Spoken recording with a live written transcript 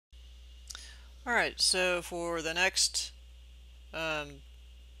Alright, so for the next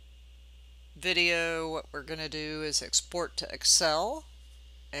video, what we're going to do is export to Excel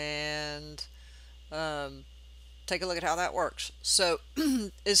and take a look at how that works. So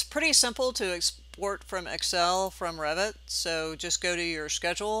it's pretty simple to export from Excel from Revit. So just go to your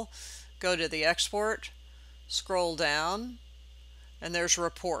schedule, go to the export, scroll down, and there's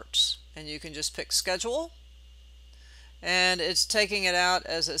reports. And you can just pick schedule, and it's taking it out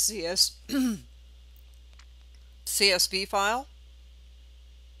as a CSV file.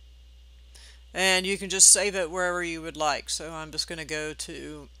 And you can just save it wherever you would like. So I'm just going to go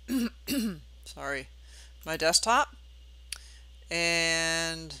to sorry, my desktop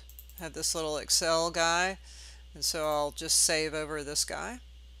and have this little Excel guy, and so I'll just save over this guy,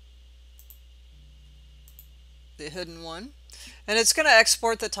 the hidden one, and it's going to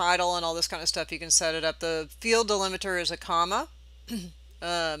export the title and all this kind of stuff. You can set it up. The field delimiter is a comma,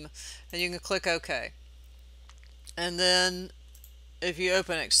 and you can click OK. And then if you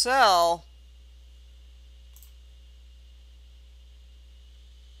open Excel,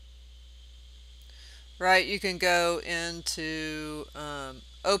 right, you can go into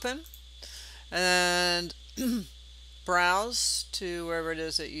open and browse to wherever it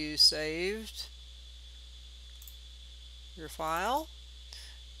is that you saved your file,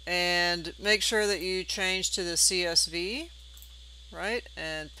 and make sure that you change to the CSV, right,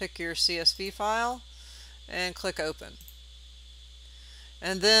 and pick your CSV file and click open.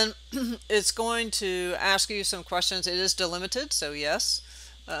 And then it's going to ask you some questions. It is delimited, so yes.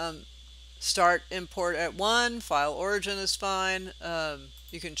 Start import at 1, file origin is fine.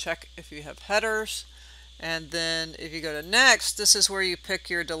 You can check if you have headers. And then if you go to next, this is where you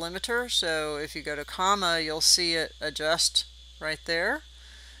pick your delimiter. So if you go to comma, you'll see it adjust right there.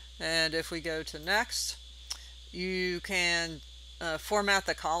 And if we go to next, you can format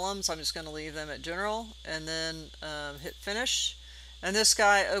the columns. I'm just going to leave them at general, and then hit finish. And this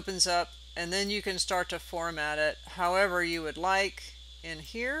guy opens up, and then you can start to format it however you would like in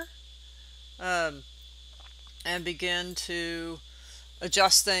here. And begin to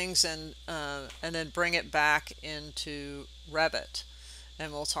adjust things and then bring it back into Revit.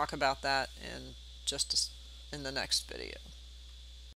 And we'll talk about that in the next video.